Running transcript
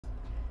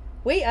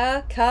We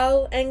are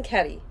Karl and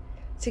Caddy.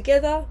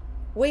 Together,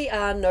 we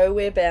are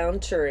Nowhere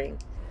Bound Touring.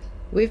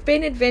 We've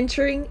been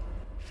adventuring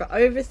for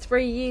over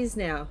 3 years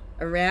now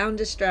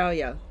around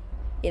Australia.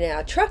 In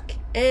our truck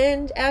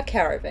and our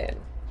caravan.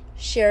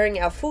 Sharing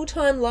our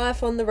full-time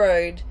life on the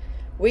road,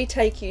 we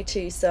take you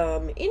to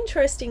some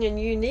interesting and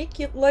unique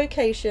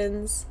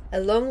locations,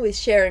 along with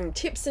sharing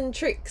tips and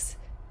tricks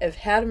of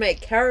how to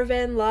make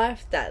caravan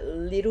life that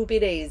little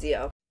bit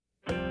easier.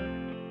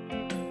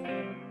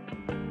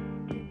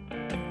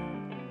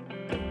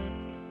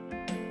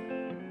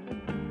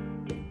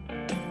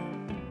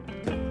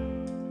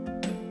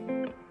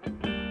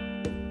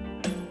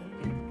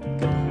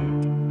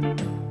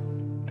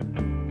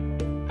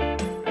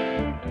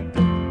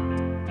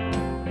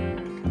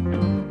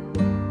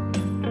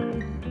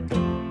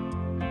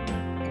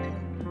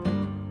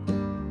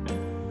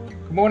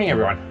 Good morning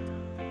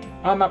everyone.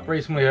 I'm up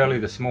reasonably early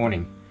this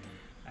morning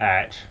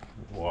at,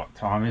 what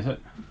time is it?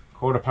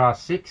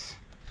 6:15.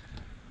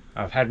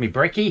 I've had me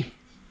brekkie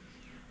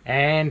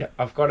and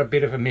I've got a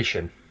bit of a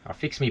mission. I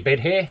fixed me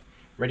bed hair,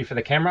 ready for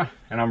the camera,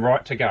 and I'm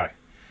right to go.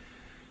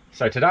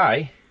 So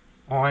today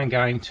I'm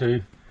going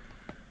to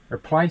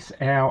replace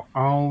our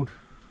old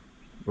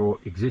or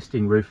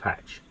existing roof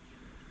hatch.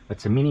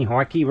 It's a mini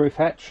hikey roof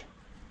hatch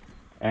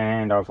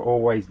and I've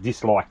always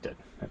disliked it.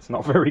 It's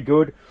not very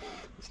good.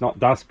 It's not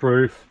dust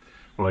proof.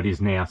 Well, it is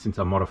now since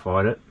I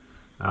modified it.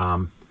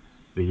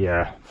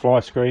 The fly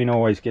screen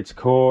always gets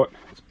caught.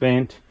 It's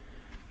bent.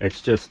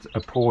 It's just a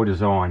poor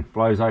design.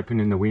 Blows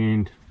open in the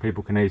wind.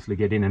 People can easily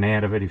get in and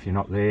out of it if you're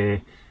not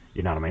there.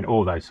 You know what I mean?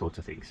 All those sorts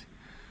of things.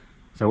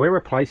 So we're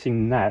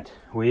replacing that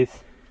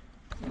with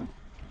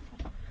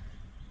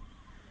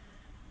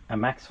a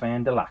Max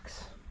Fan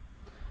Deluxe,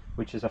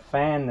 which is a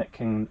fan that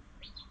can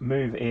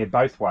move air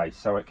both ways.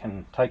 So it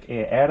can take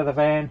air out of the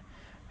van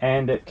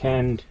and it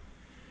can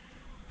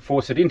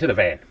force it into the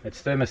van.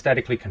 It's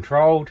thermostatically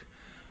controlled.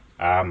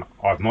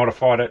 I've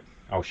modified it.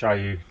 I'll show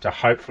you to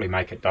hopefully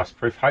make it dust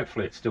proof.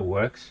 Hopefully it still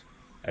works.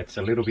 It's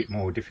a little bit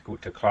more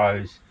difficult to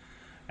close,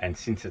 and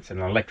since it's an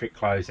electric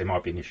close there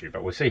might be an issue,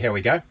 but we'll see how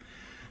we go.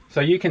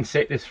 So you can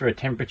set this for a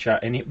temperature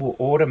and it will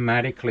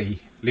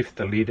automatically lift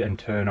the lid and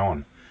turn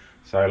on.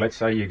 So let's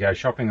say you go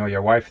shopping or you're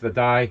away for the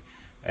day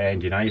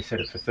and you set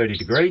it for 30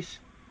 degrees.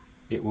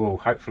 It will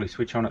hopefully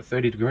switch on at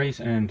 30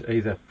 degrees and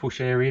either push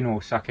air in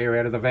or suck air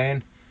out of the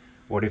van,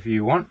 whatever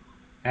you want,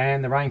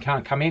 and the rain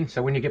can't come in,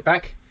 so when you get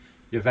back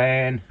your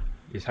van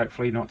is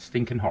hopefully not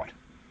stinking hot.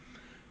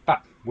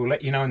 But we'll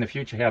let you know in the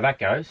future how that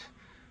goes.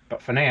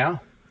 But for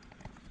now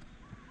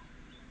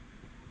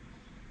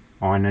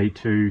I need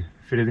to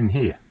fit it in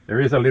here. There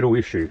is a little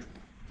issue,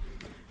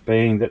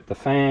 being that the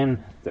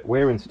fan that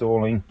we're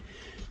installing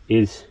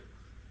is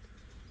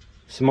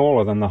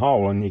smaller than the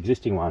hole in the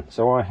existing one,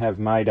 so I have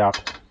made up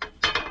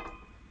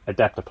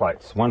adapter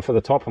plates, one for the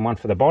top and one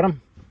for the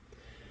bottom,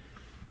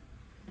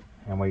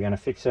 and we're going to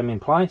fix them in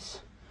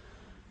place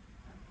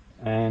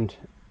and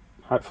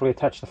hopefully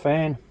attach the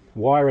fan,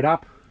 wire it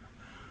up.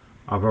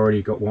 I've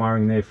already got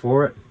wiring there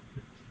for it,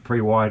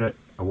 pre-wired it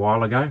a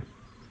while ago,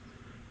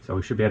 so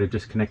we should be able to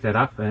just connect that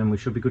up and we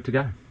should be good to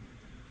go.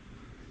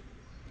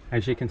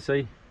 As you can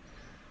see,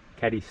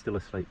 Caddy's still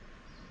asleep.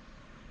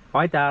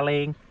 Hi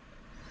darling.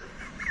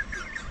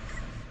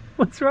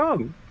 What's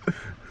wrong?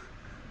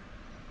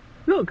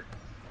 Look,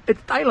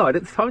 it's daylight,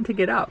 it's time to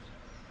get up.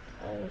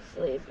 I'm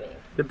sleeping.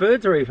 The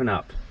birds are even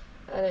up.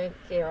 I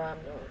don't care, I'm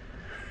not.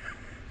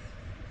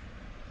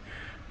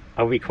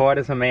 I'll be quiet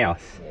as a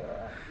mouse. You're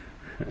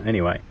right.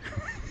 Anyway,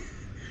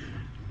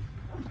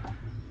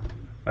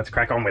 let's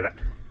crack on with it.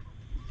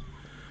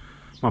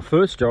 My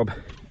first job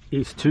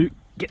is to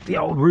get the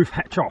old roof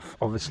hatch off,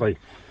 obviously.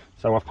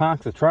 So I've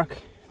parked the truck,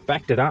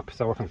 backed it up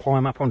so I can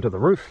climb up onto the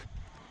roof,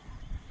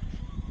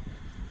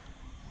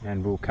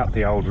 and we'll cut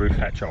the old roof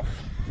hatch off.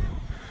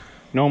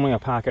 Normally I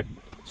park it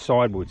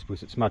sideways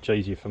because it's much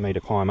easier for me to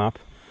climb up,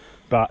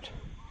 but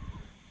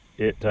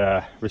it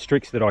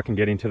restricts that I can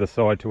get into the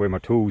side to where my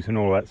tools and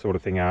all that sort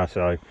of thing are,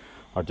 so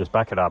I just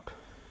back it up,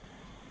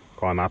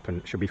 climb up,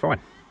 and it should be fine.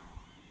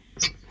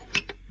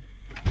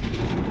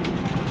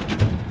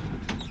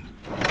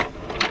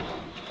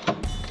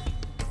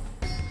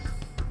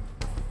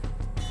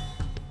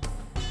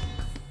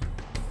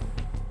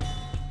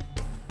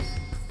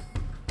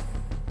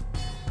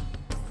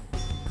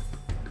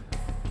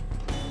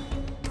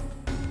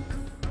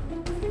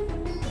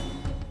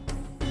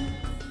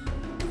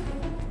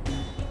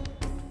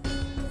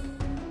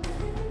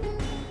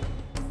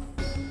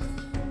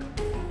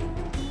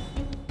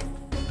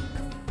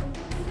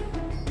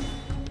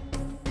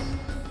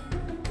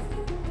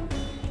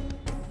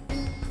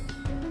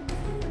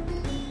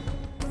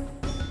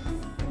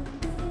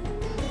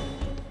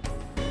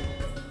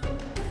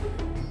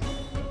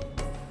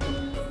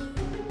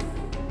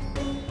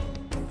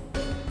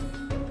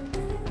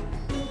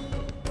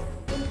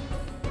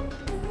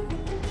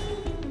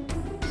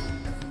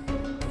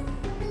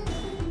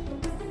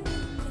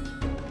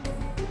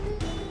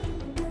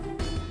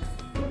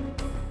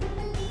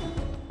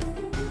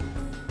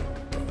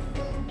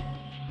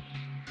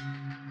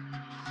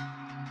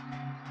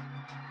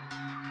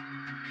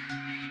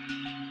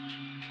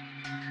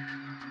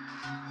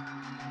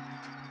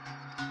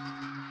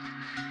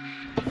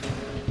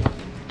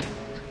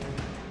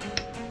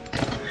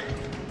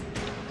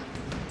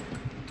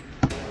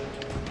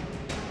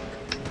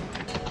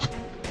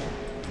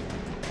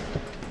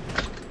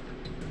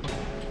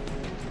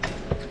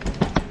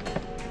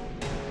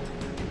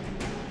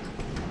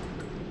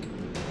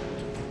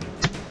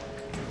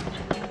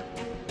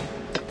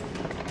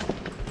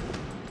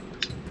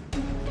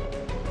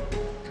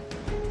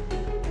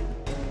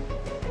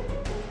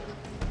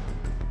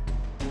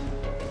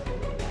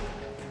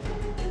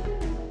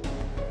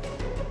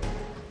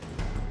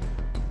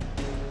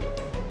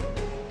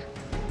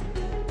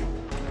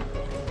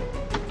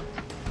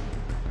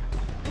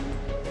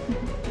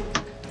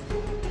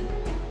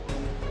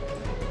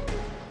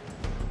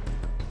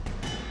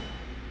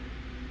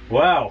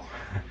 Well,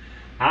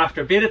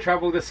 after a bit of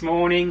trouble this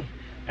morning,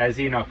 as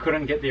in I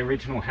couldn't get the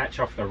original hatch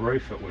off the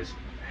roof. It was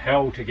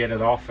hell to get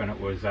it off, and it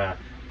was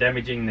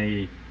damaging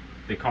the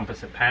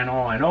composite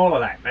panel and all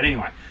of that. But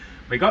anyway,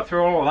 we got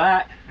through all of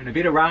that, and a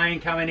bit of rain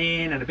coming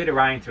in, and a bit of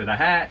rain through the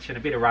hatch, and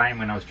a bit of rain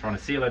when I was trying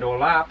to seal it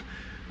all up,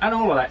 and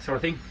all of that sort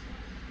of thing.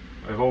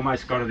 We've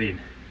almost got it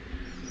in.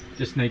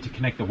 Just need to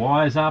connect the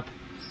wires up.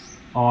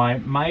 I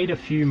made a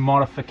few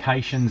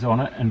modifications on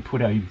it and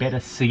put a better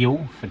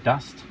seal for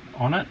dust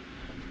on it,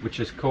 which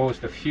has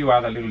caused a few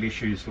other little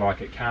issues,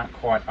 like it can't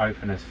quite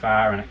open as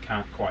far and it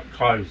can't quite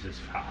close as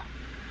far.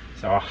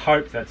 So I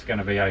hope that's going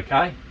to be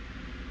okay.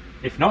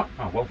 If not,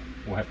 oh well,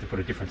 we'll have to put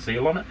a different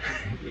seal on it.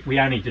 We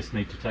only just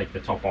need to take the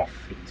top off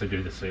to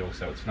do the seal,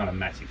 so it's not a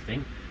massive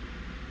thing.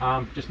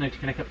 Just need to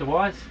connect up the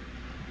wires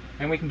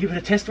and we can give it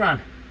a test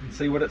run and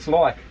see what it's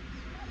like.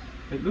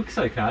 It looks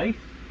okay.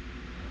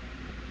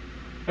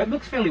 It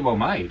looks fairly well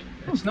made.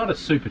 It's not a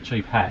super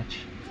cheap hatch.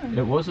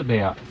 It was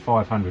about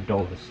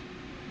 $500.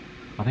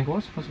 I think it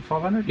was it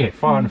 500? Yeah,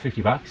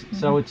 550 bucks.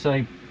 So it's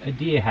a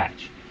deer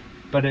hatch,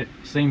 but it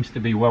seems to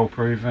be well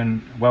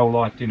proven, well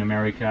liked in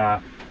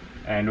America,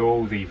 and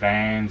all the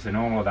vans and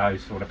all of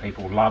those sort of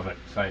people love it.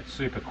 So it's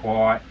super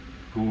quiet,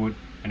 good,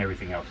 and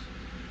everything else.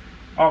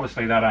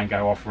 Obviously they don't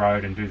go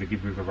off-road and do the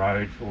Gibb River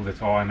Road all the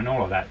time and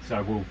all of that,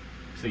 so we'll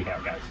see how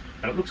it goes.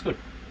 But it looks good.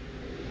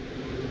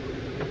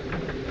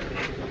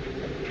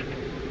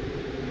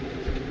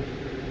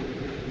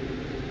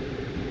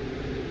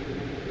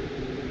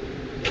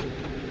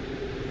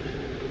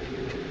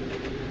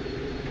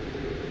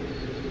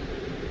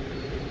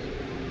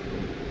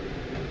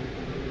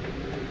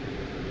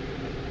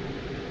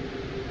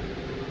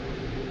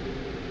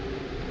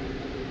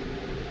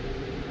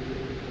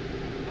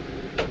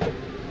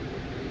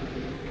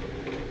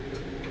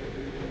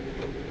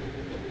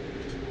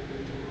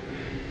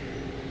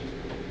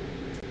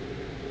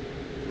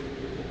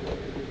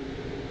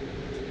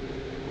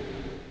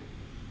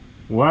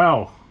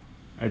 Well,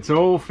 it's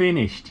all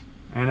finished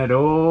and it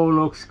all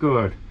looks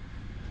good.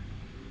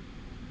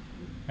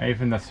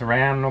 Even the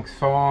surround looks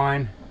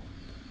fine.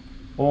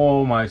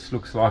 Almost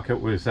looks like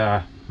it was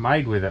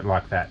made with it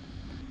like that.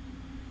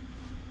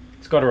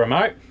 It's got a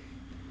remote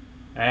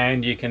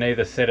and you can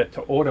either set it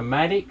to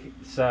automatic,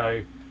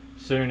 so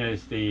soon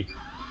as the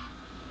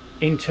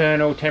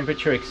internal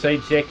temperature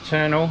exceeds the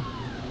external,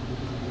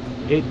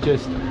 it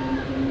just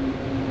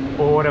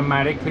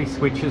automatically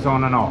switches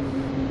on and off.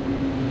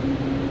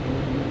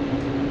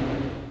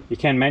 You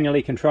can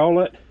manually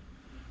control it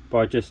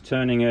by just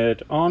turning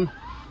it on,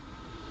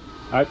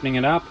 opening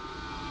it up.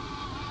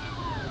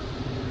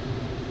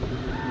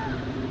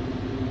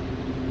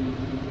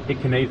 It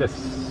can either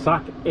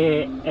suck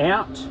air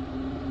out,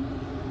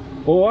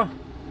 or,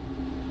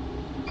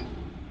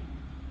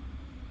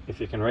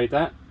 if you can read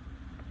that,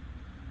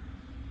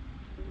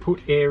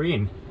 put air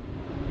in,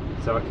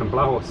 so it can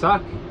blow or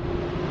suck,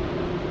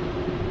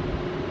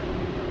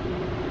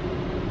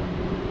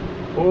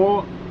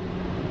 or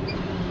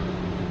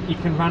you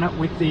can run it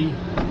with the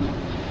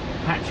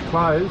hatch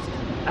closed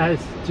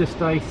as just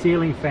a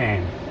ceiling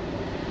fan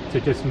to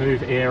just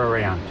move air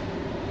around.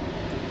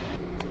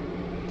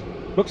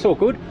 Looks all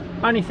good.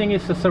 Only thing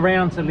is the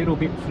surround's a little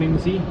bit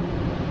flimsy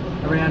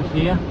around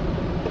here.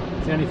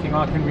 It's the only thing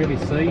I can really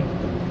see.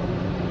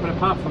 But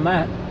apart from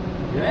that,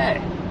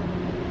 yeah,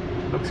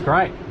 looks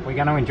great. We're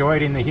going to enjoy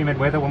it in the humid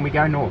weather when we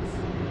go north.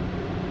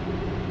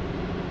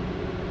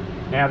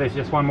 Now there's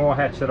just one more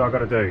hatch that I've got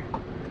to do.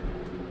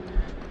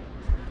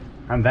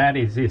 And that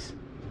is this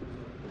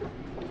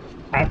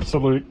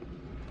absolute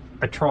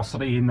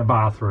atrocity in the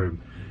bathroom.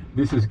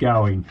 This is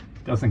going,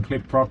 doesn't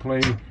clip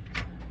properly,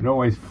 it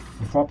always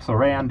flops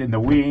around in the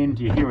wind,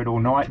 you hear it all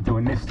night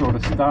doing this sort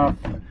of stuff.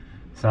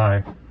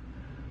 So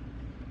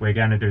we're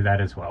going to do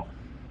that as well.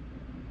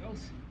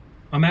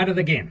 I'm at it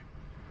again,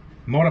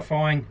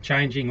 modifying,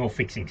 changing or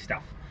fixing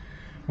stuff.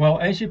 Well,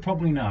 as you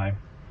probably know,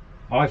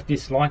 I've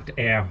disliked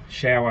our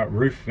shower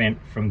roof vent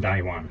from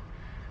day one.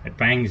 It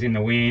bangs in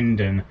the wind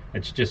and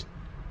it's just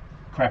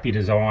crappy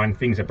design,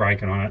 things are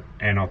breaking on it,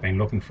 and I've been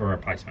looking for a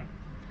replacement.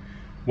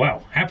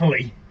 Well,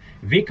 happily,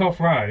 Vic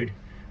Off-Road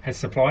has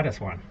supplied us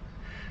one.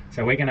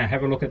 So we're going to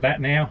have a look at that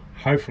now.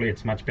 Hopefully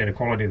it's much better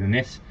quality than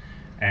this,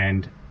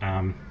 and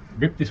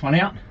rip this one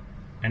out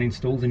and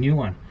install the new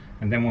one.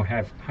 And then we'll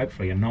have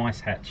hopefully a nice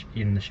hatch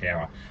in the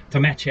shower to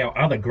match our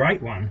other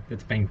great one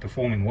that's been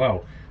performing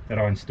well that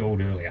I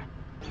installed earlier.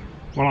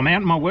 Well, I'm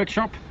out in my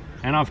workshop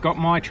and I've got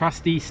my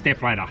trusty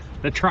stepladder,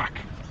 the truck.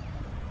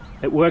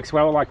 It works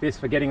well like this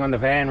for getting on the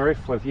van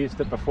roof. We've used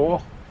it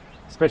before,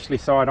 especially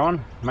side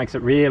on. Makes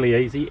it really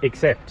easy,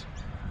 except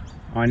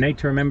I need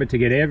to remember to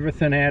get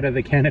everything out of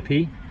the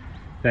canopy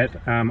that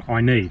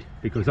I need,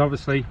 because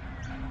obviously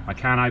I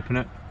can't open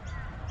it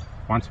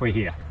once we're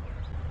here.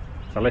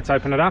 So let's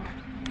open it up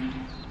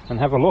and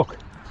have a look.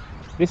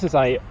 This is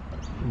a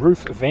roof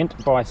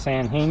vent by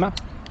Hema.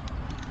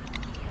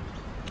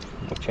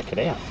 We'll check it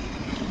out.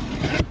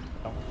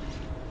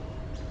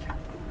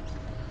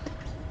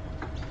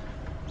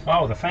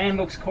 Oh, the fan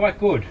looks quite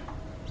good.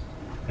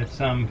 It's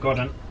got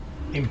an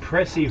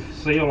impressive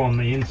seal on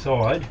the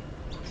inside.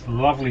 It's a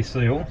lovely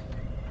seal.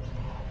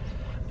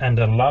 And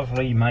a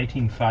lovely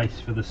mating face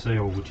for the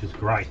seal, which is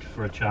great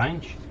for a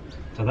change.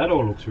 So that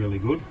all looks really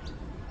good.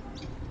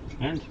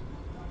 And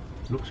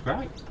looks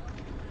great.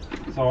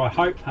 So I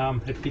hope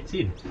it fits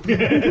in.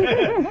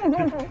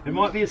 It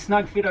might be a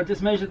snug fit. I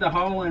just measured the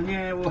hole, and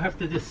yeah, we'll have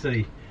to just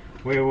see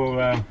where we'll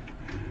have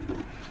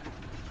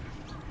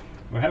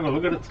a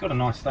look at it. It's got a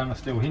nice stainless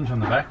steel hinge on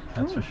the back,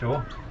 that's for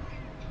sure.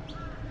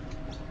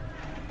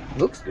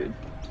 Looks good.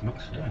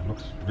 Looks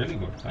really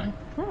good, eh?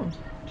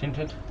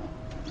 Tinted.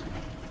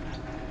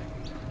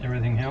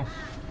 Everything else.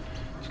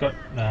 It's got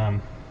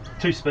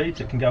 2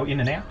 speeds. It can go in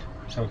and out,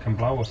 so it can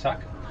blow or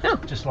suck.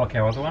 Just like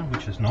our other one,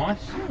 which is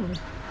nice.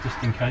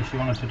 Just in case you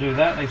wanted to do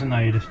that, even though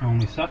you just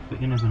normally suck,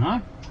 but you never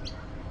know.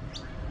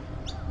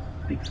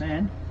 Big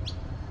fan.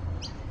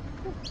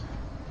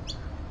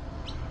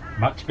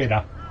 Much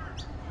better.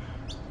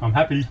 I'm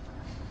happy.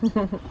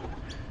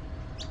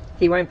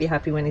 He won't be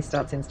happy when he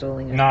starts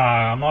installing it. No,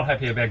 I'm not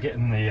happy about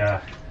getting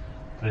the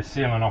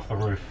sealant off the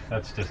roof.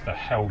 That's just a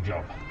hell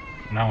job.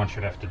 No one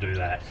should have to do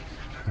that.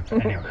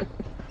 Anyway,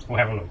 we'll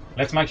have a look.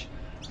 Let's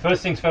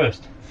first things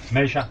first,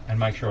 measure and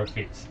make sure it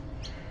fits.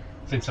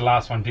 Since the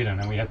last one didn't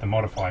and we had to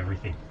modify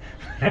everything.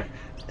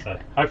 So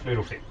hopefully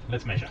it'll fit.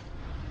 Let's measure.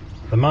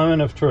 The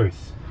moment of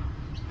truth.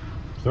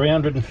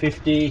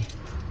 350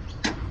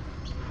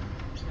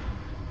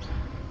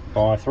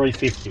 by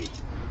 350.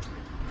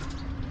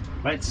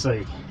 Let's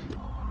see.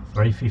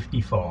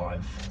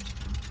 355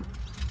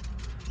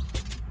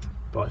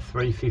 by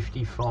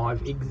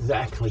 355,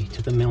 exactly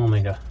to the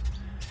millimetre.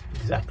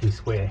 Exactly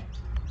square.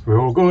 We're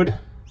all good.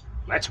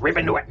 Let's rip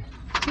into it.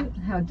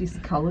 How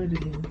discoloured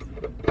it is.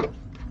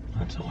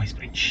 It's always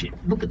been shit.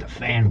 Look at the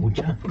fan, would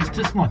you? It's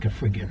just like a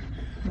friggin',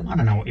 I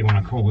don't know what you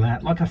want to call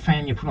that. Like a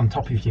fan you put on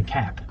top of your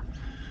cap.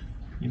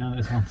 You know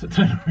those ones that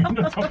turn around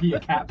on top of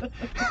your cap?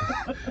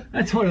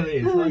 That's what it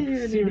is. Like,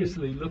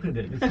 seriously, look at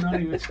it. It's not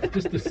even, it's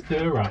just a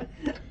stirrer.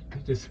 It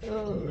just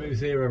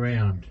moves air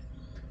around.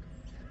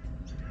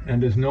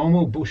 And as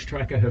normal, Bush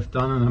Tracker have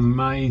done an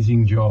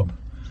amazing job.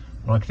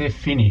 Like, their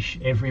finish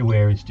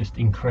everywhere is just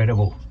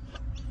incredible.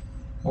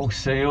 All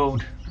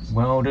sealed,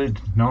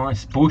 welded,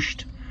 nice,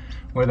 bushed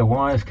where the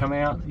wires come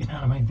out. You know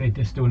what I mean? They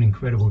just do an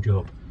incredible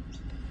job.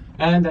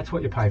 And that's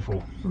what you pay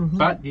for.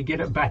 But you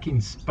get it back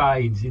in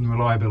spades in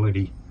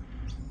reliability.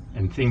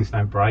 And things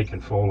don't break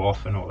and fall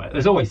off and all that.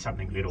 There's always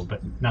something little,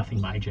 but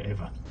nothing major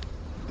ever.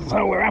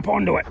 So we're up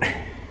onto it.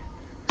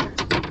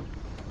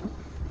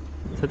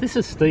 So this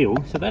is steel,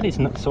 so that is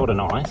sort of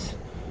nice.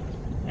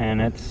 And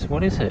it's,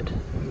 what is it?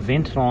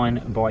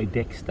 Ventline by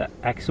Dexter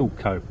Axle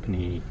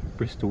Company,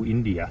 Bristol,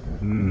 India.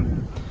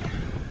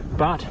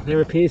 But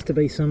there appears to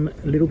be some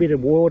little bit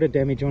of water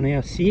damage on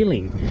our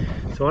ceiling.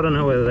 So I don't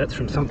know whether that's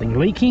from something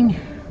leaking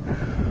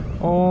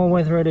or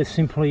whether it is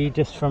simply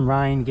just from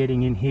rain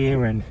getting in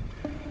here and,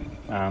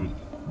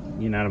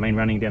 you know what I mean,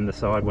 running down the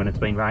side when it's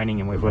been raining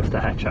and we've left the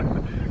hatch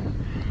open.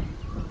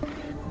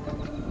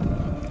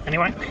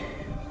 Anyway,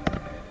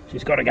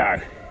 she's got to go.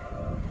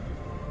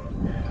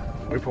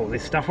 Rip all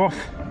this stuff off,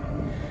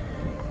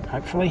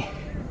 hopefully,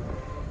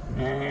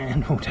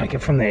 and we'll take it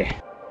from there.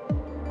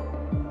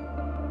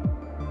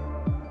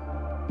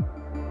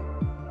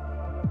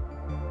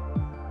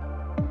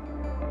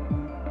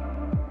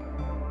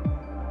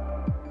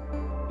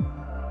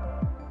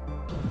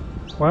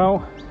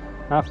 Well,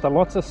 after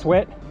lots of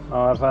sweat,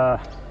 I've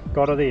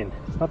got it in.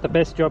 It's not the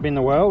best job in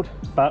the world,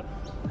 but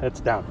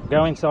it's done.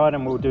 Go inside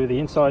and we'll do the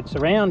inside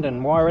surround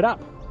and wire it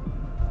up.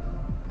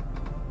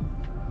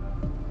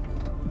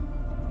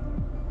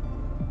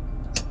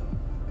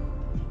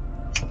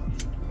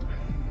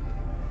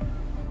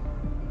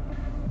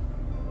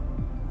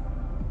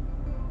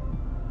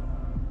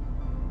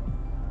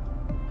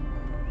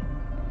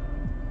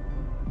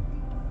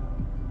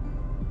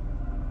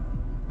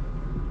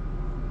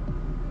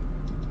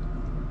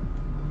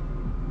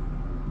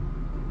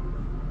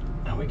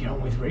 Are we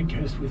going with red?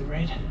 Goes with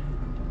red?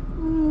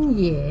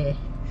 Yeah.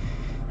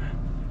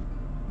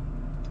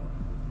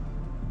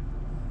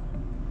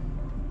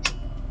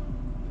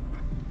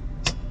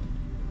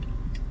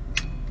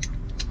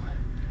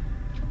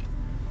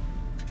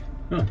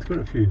 Oh, it's got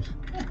a fuse.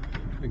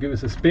 They give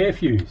us a spare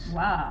fuse.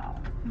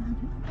 Wow.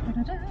 In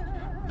and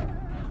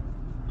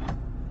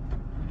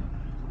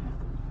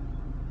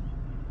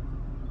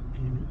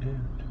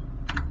out.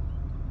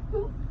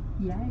 Ooh,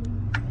 yay.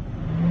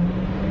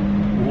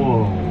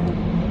 Whoa.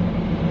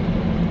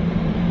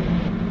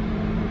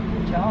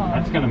 Good job.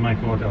 That's going to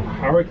make like a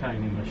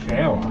hurricane in the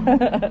shower.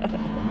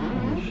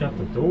 When you shut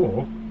the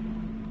door.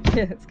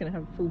 Yeah, it's going to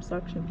have full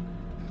suction.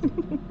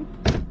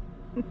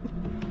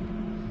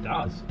 It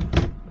does.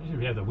 If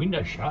you have the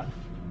window shut,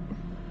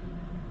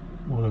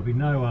 well, there'll be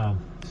no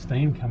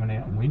steam coming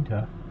out in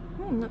winter.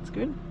 That's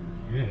good.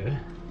 Yeah.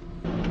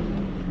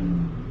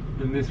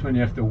 And this one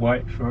you have to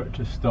wait for it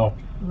to stop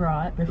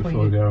Right, before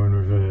you go in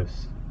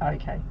reverse.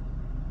 Okay.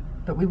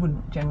 But we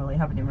wouldn't generally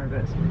have it in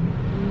reverse.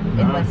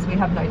 No. Unless we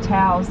have no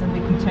towels, then we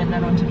could turn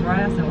that on to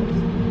dry ourselves.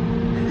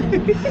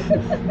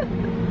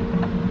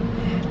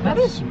 That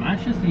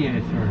smashes the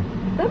air through.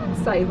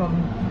 That'd save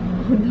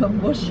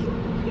on washing.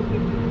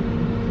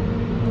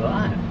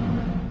 Right.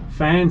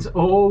 Fan's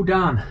all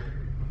done.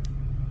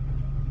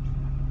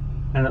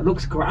 And it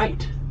looks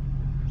great.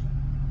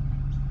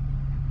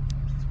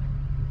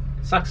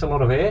 Sucks a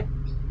lot of air.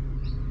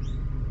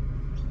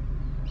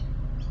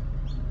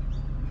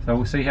 So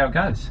we'll see how it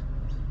goes.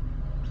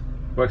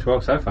 Works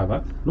well so far,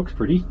 but looks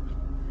pretty.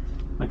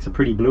 Makes a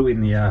pretty blue in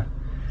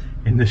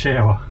the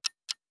shower.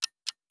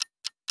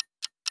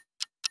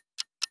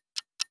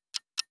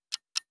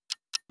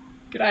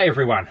 G'day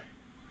everyone.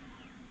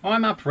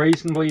 I'm up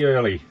reasonably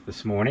early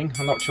this morning.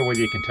 I'm not sure whether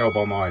you can tell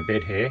by my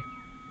bed hair.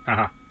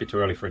 Haha, bit too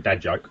early for a dad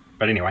joke.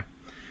 But anyway,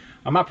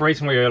 I'm up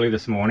reasonably early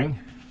this morning.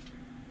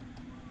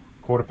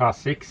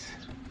 6:15.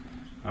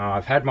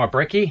 I've had my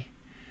brekkie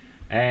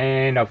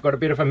and I've got a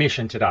bit of a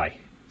mission today.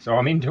 So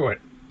I'm into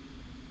it.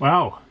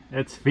 Well,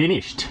 it's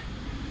finished.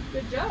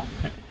 Good job.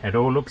 It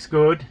all looks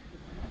good.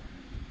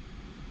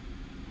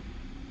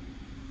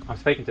 I'm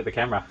speaking to the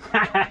camera.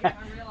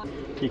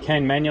 You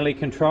can manually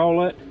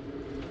control it.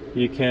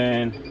 You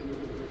can,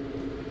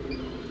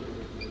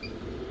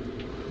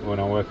 when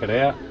I work it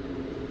out,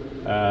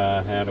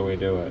 how do we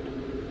do it?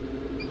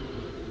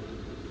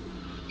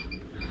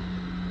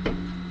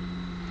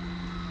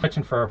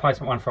 Searching for a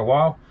replacement one for a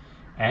while,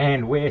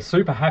 and we're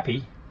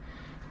happy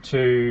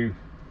to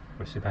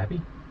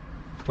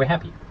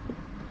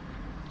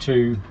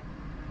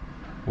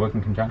work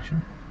in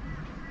conjunction.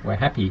 We're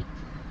happy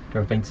to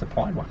have been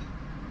supplied one.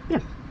 Yeah.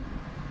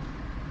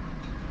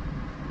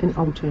 An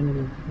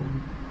alternative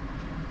one.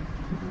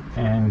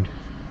 And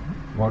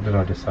what did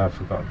I just say? I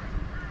forgot.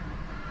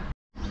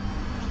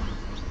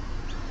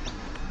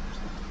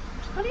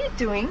 What are you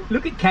doing?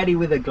 Look at Caddy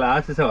with her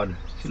glasses on.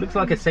 She looks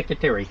like a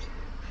secretary.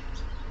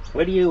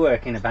 Where do you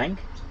work? In a bank?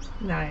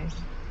 No.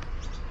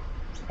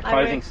 A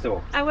clothing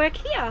store? I work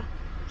here.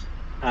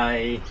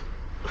 A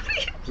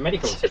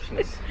medical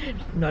receptionist?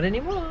 Not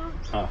anymore.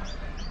 Oh,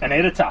 an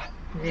editor?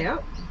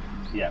 Yep.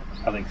 Yeah,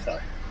 I think so.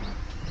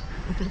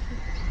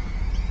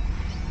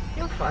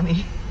 You're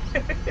funny.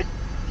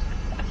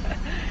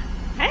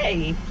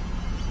 Hey!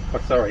 Oh,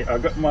 sorry, I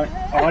got my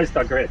eyes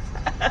digressed.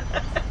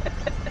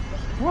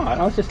 Right,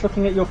 I was just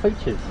looking at your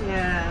features.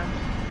 Yeah.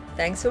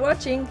 Thanks for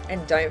watching,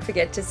 and don't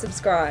forget to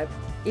subscribe.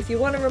 If you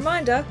want a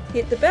reminder,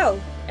 hit the bell.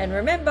 And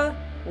remember,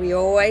 we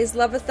always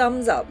love a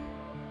thumbs up.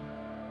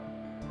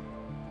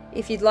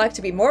 If you'd like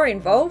to be more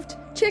involved,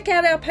 check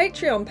out our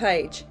Patreon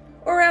page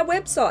or our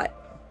website